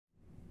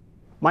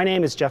My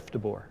name is Jeff de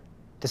Boer.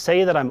 To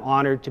say that I'm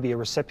honored to be a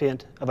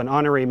recipient of an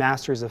Honorary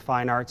Masters of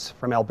Fine Arts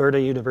from Alberta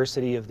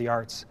University of the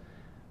Arts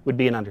would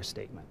be an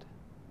understatement.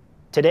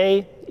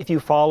 Today, if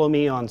you follow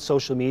me on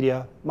social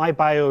media, my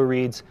bio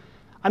reads,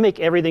 I make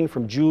everything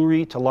from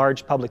jewelry to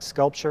large public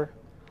sculpture.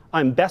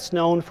 I'm best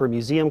known for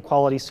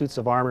museum-quality suits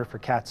of armor for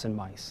cats and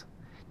mice.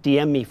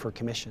 DM me for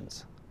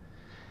commissions.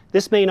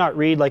 This may not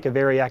read like a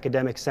very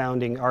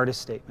academic-sounding artist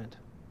statement.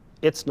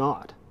 It's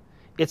not.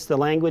 It's the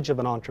language of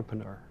an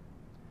entrepreneur.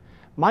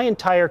 My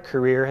entire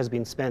career has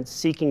been spent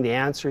seeking the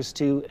answers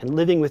to and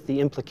living with the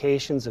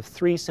implications of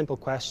three simple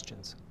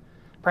questions.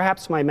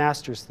 Perhaps my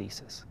master's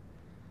thesis.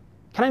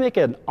 Can I make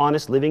an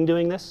honest living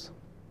doing this?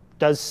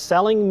 Does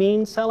selling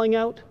mean selling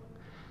out?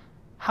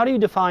 How do you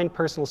define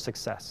personal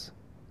success?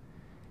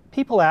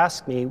 People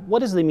ask me,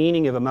 what is the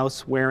meaning of a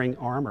mouse wearing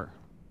armor?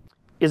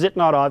 Is it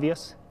not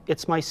obvious?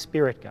 It's my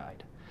spirit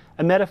guide,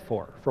 a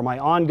metaphor for my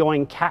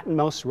ongoing cat and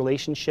mouse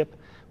relationship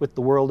with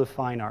the world of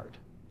fine art.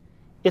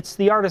 It's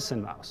the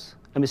artisan mouse,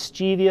 a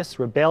mischievous,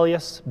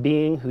 rebellious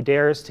being who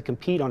dares to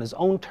compete on his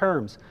own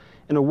terms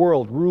in a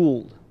world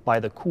ruled by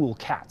the cool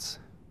cats.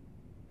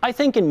 I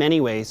think in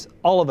many ways,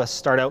 all of us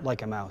start out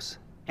like a mouse,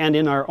 and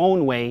in our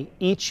own way,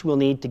 each will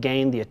need to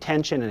gain the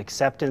attention and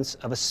acceptance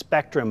of a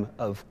spectrum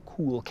of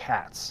cool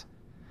cats.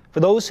 For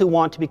those who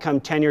want to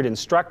become tenured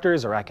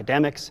instructors or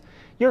academics,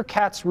 your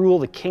cats rule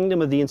the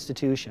kingdom of the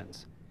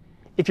institutions.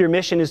 If your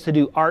mission is to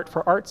do art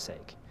for art's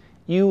sake,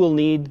 you will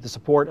need the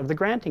support of the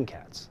granting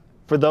cats.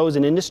 For those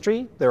in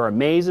industry, there are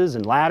mazes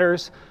and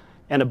ladders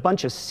and a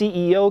bunch of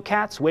CEO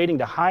cats waiting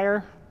to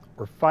hire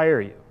or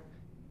fire you.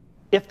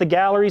 If the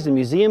galleries and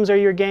museums are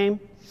your game,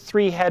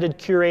 three-headed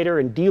curator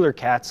and dealer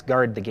cats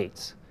guard the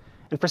gates.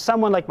 And for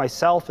someone like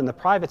myself in the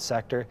private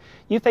sector,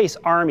 you face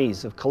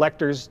armies of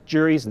collectors,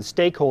 juries, and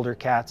stakeholder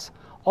cats,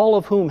 all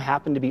of whom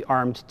happen to be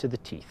armed to the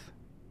teeth.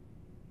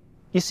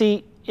 You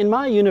see, in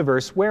my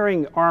universe,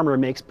 wearing armor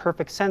makes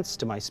perfect sense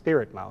to my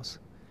spirit mouse.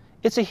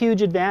 It's a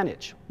huge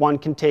advantage. One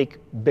can take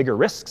bigger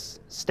risks,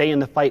 stay in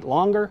the fight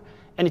longer,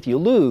 and if you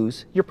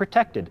lose, you're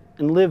protected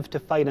and live to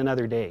fight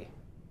another day.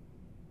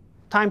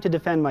 Time to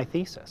defend my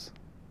thesis.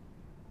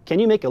 Can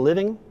you make a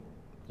living?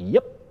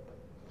 Yep.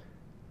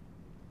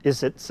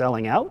 Is it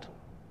selling out?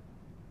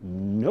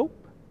 Nope.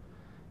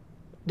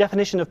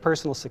 Definition of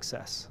personal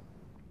success.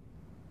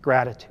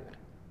 Gratitude.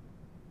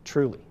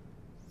 Truly,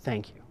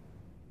 thank you.